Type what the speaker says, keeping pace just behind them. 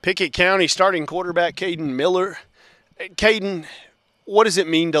Pickett County starting quarterback Kaden Miller. Kaden, what does it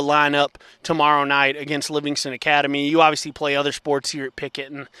mean to line up tomorrow night against Livingston Academy? You obviously play other sports here at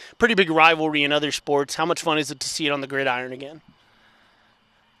Pickett, and pretty big rivalry in other sports. How much fun is it to see it on the gridiron again?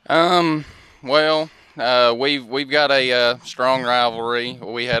 We've got a strong rivalry.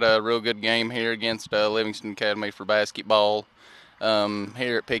 We had a real good game here against Livingston Academy for basketball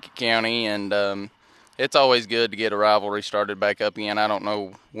here at Pickett County, and it's always good to get a rivalry started back up again. I don't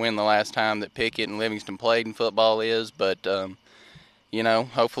know when the last time that Pickett and Livingston played in football is, but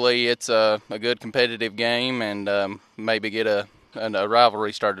hopefully it's a good competitive game, and maybe get a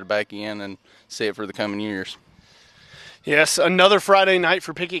rivalry started back in and see it for the coming years. Yes, another Friday night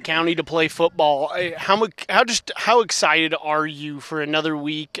for Pickett County to play football. How excited are you for another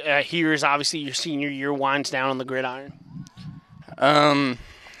week here as obviously your senior year winds down on the gridiron? I'm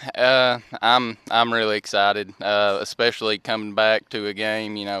really excited, especially coming back to a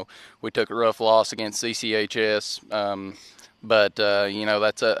game. We took a rough loss against CCHS, but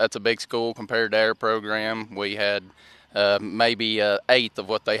that's a big school compared to our program. We had maybe an eighth of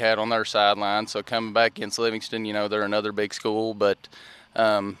what they had on their sideline. So coming back against Livingston, they're another big school, but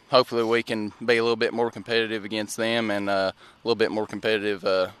hopefully we can be a little bit more competitive against them and a little bit more competitive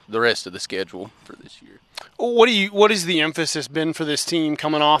the rest of the schedule for this year. What has the emphasis been for this team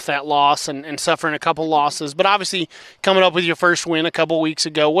coming off that loss and suffering a couple losses, but obviously coming up with your first win a couple weeks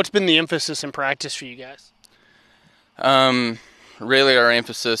ago? What's been the emphasis in practice for you guys? Really, our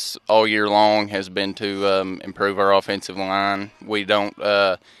emphasis all year long has been to improve our offensive line. We don't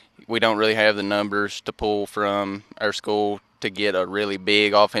really have the numbers to pull from our school to get a really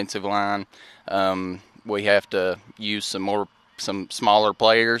big offensive line. We have to use some smaller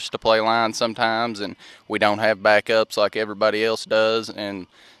players to play line sometimes, and we don't have backups like everybody else does. And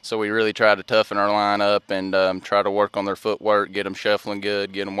so we really try to toughen our line up and try to work on their footwork, get them shuffling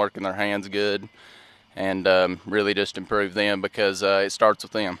good, get them working their hands good, and really just improve them because it starts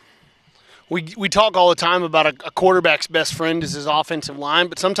with them. We talk all the time about a quarterback's best friend is his offensive line,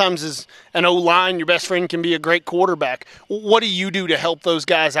 but sometimes as an O-line, your best friend can be a great quarterback. What do you do to help those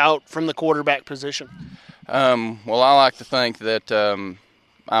guys out from the quarterback position? I like to think that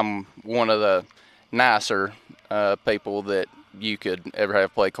I'm one of the nicer people that you could ever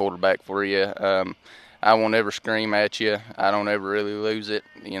have play quarterback for you. I won't ever scream at you. I don't ever really lose it.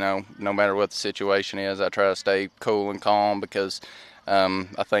 No matter what the situation is, I try to stay cool and calm because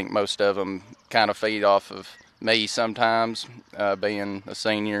I think most of them kind of feed off of me sometimes, being a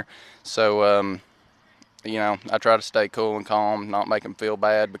senior. So, I try to stay cool and calm, not make them feel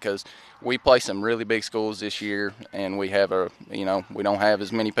bad because we play some really big schools this year, and we don't have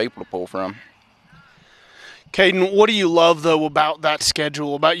as many people to pull from. Kaden, what do you love, though, about that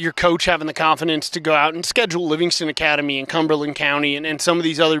schedule, about your coach having the confidence to go out and schedule Livingston Academy and Cumberland County and some of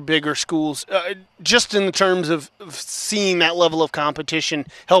these other bigger schools, just in the terms of seeing that level of competition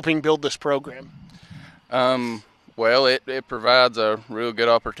helping build this program? It provides a real good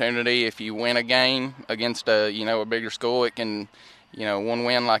opportunity. If you win a game against a bigger school, it can, one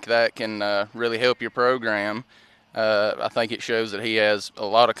win like that can really help your program. I think it shows that he has a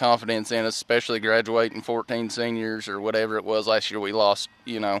lot of confidence in us, especially graduating 14 seniors or whatever it was last year. We lost,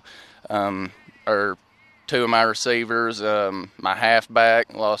 or two of my receivers, my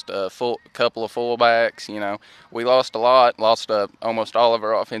halfback, lost a couple of fullbacks. We lost a lot, lost almost all of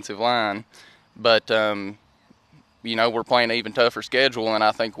our offensive line, but we're playing an even tougher schedule, and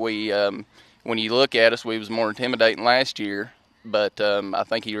I think when you look at us, we was more intimidating last year, but I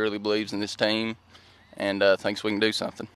think he really believes in this team and thinks we can do something.